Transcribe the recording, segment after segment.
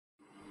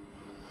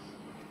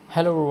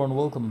Hello everyone,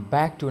 welcome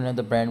back to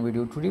another brand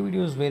video. Today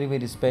video is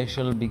very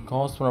special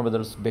because my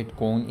brother's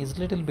Bitcoin is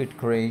little bit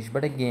crash,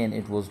 but again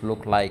it was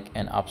look like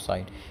an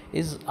upside.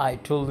 Is I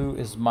told you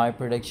is my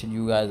prediction.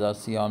 You guys are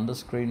see on the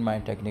screen my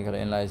technical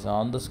analysis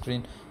on the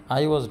screen.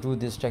 I was do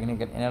this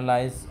technical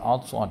analysis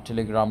also on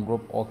Telegram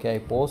group. Okay, I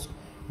post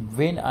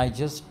when I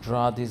just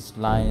draw these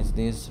lines,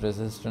 this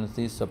resistance,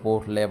 this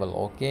support level.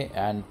 Okay,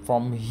 and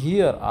from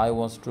here I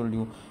was told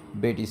you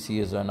BTC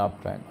is an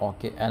uptrend.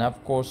 Okay, and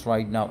of course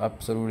right now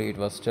absolutely it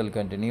was still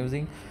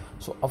continuing.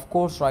 So of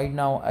course right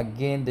now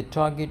again the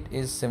target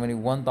is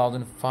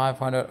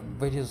 71,500,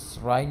 which is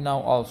right now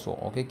also.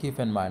 Okay, keep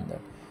in mind that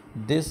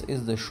this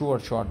is the sure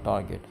shot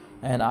target,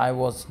 and I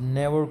was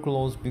never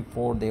close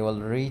before they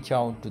will reach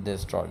out to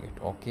this target.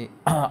 Okay,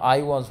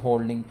 I was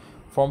holding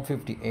from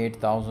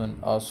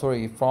 58,000,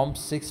 sorry, from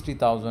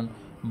 60,000,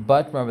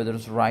 but my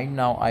brothers right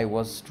now I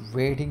was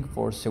waiting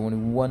for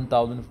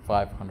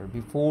 71,500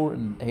 before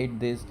hit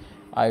this.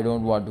 I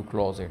don't want to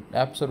close it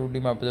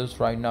absolutely, my brothers.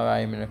 Right now I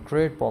am in a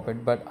great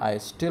profit, but I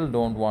still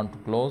don't want to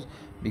close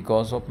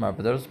because of my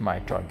brothers my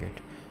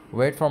target.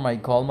 Wait for my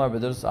call, my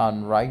brothers,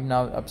 and right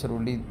now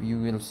absolutely you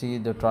will see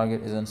the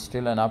target isn't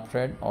still an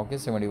uptrend. Okay,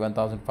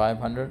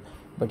 71,500,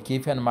 but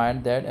keep in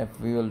mind that if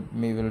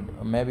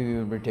maybe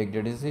we will take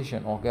the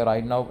decision. Okay,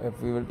 right now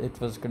if we will it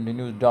was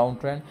continuous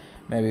downtrend,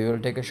 maybe we will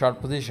take a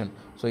short position.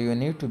 So you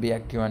need to be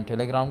active on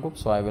Telegram group,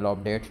 so I will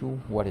update you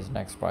what is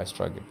next price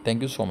target.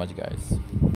 Thank you so much guys.